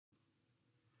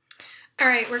All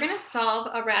right, we're going to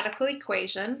solve a radical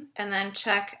equation and then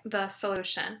check the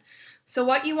solution. So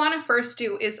what you want to first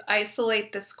do is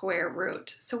isolate the square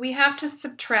root. So we have to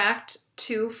subtract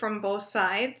 2 from both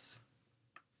sides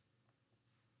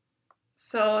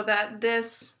so that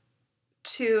this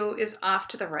 2 is off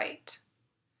to the right.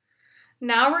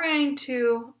 Now we're going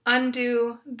to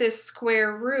undo this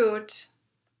square root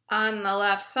on the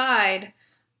left side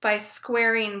by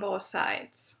squaring both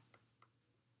sides.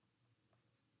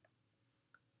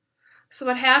 So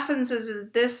what happens is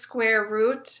this square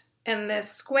root and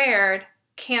this squared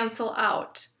cancel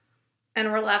out, and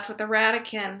we're left with a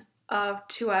radicand of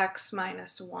 2x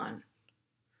minus 1.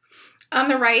 On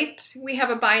the right, we have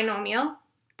a binomial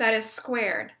that is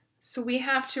squared. So we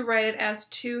have to write it as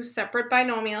 2 separate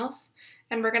binomials,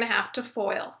 and we're going to have to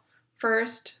FOIL.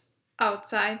 First,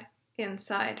 outside,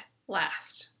 inside,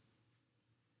 last.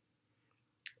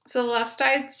 So the left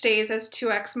side stays as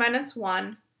 2x minus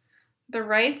 1. The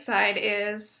right side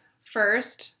is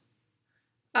first,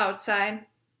 outside,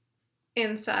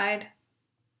 inside,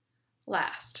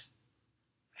 last.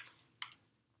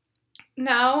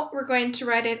 Now we're going to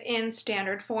write it in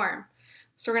standard form.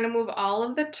 So we're going to move all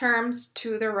of the terms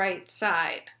to the right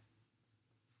side.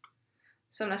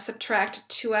 So I'm going to subtract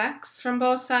 2x from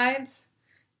both sides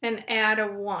and add a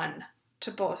 1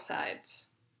 to both sides.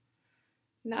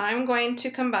 Now I'm going to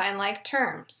combine like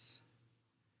terms.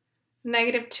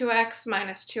 Negative 2x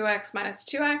minus 2x minus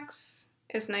 2x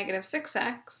is negative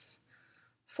 6x.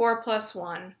 4 plus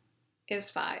 1 is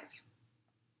 5.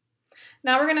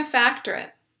 Now we're going to factor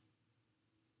it.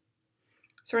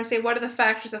 So we're going to say, what are the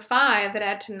factors of 5 that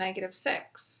add to negative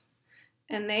 6?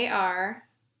 And they are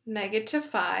negative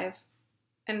 5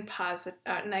 and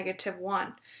negative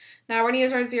 1. Now we're going to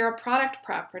use our zero product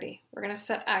property. We're going to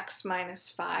set x minus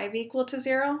 5 equal to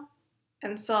 0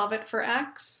 and solve it for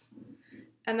x.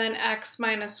 And then x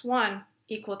minus 1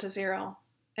 equal to 0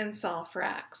 and solve for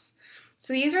x.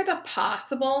 So these are the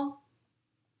possible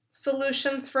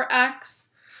solutions for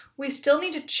x. We still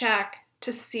need to check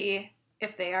to see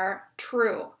if they are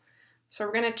true. So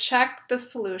we're going to check the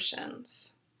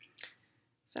solutions.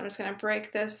 So I'm just going to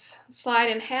break this slide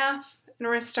in half, and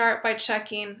we're going to start by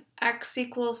checking x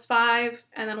equals 5,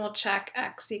 and then we'll check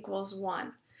x equals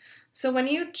 1. So when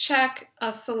you check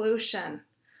a solution,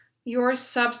 you're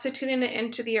substituting it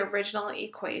into the original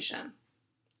equation.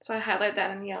 So I highlight that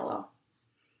in yellow.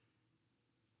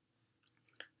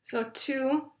 So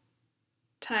 2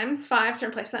 times 5, so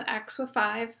replace that x with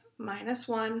 5, minus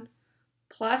 1,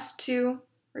 plus 2,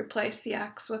 replace the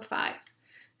x with 5.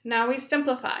 Now we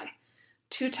simplify.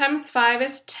 2 times 5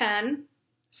 is 10,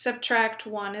 subtract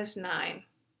 1 is 9.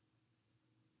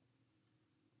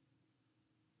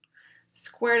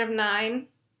 Square root of 9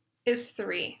 is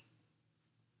 3.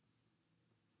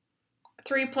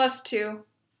 3 plus 2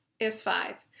 is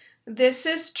 5. This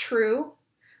is true,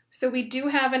 so we do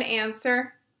have an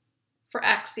answer for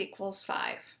x equals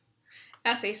 5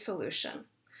 as a solution.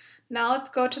 Now let's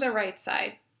go to the right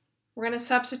side. We're going to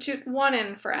substitute 1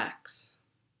 in for x.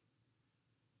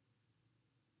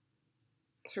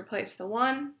 Let's replace the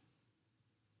 1,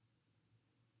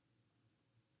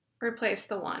 replace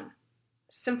the 1.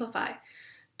 Simplify.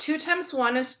 2 times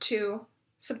 1 is 2,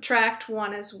 subtract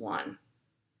 1 is 1.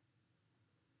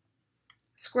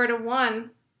 Square root of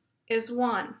 1 is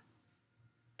 1.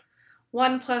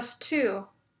 1 plus 2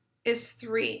 is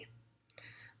 3.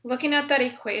 Looking at that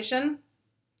equation,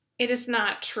 it is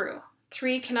not true.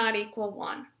 3 cannot equal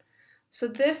 1. So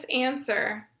this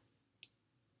answer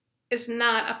is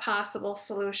not a possible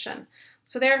solution.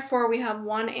 So therefore we have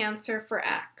one answer for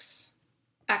x.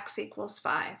 X equals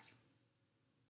 5.